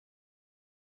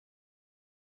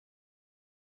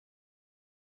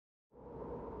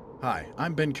Hi,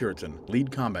 I'm Ben Cureton,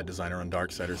 lead combat designer on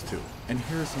Darksiders II, and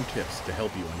here are some tips to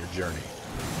help you on your journey.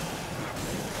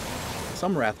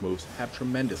 Some wrath moves have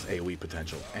tremendous AoE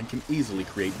potential and can easily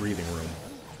create breathing room.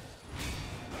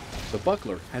 The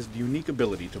Buckler has the unique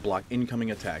ability to block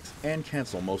incoming attacks and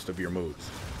cancel most of your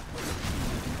moves.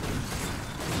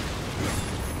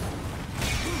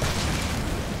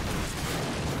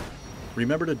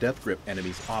 Remember to death grip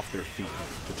enemies off their feet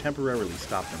to temporarily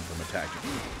stop them from attacking.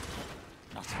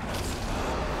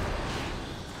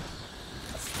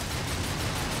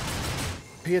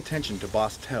 Pay attention to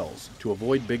boss tells to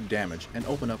avoid big damage and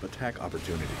open up attack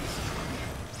opportunities.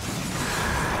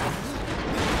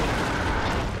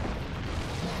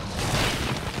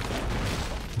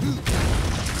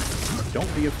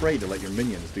 Don't be afraid to let your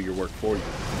minions do your work for you.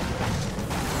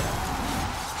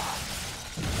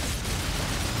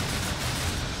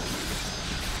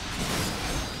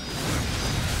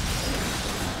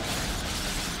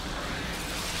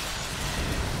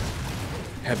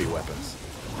 Heavy weapons.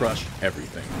 Crush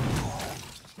everything.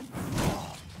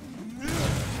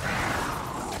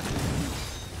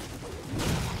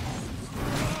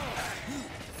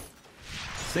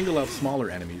 Single out smaller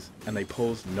enemies and they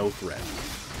pose no threat.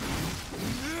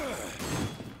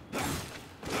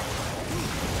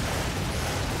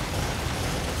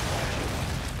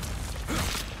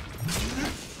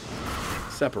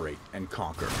 Separate and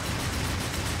conquer.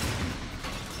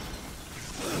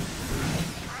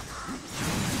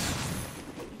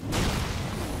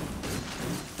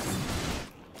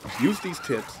 Use these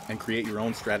tips and create your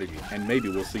own strategy, and maybe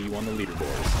we'll see you on the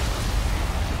leaderboards.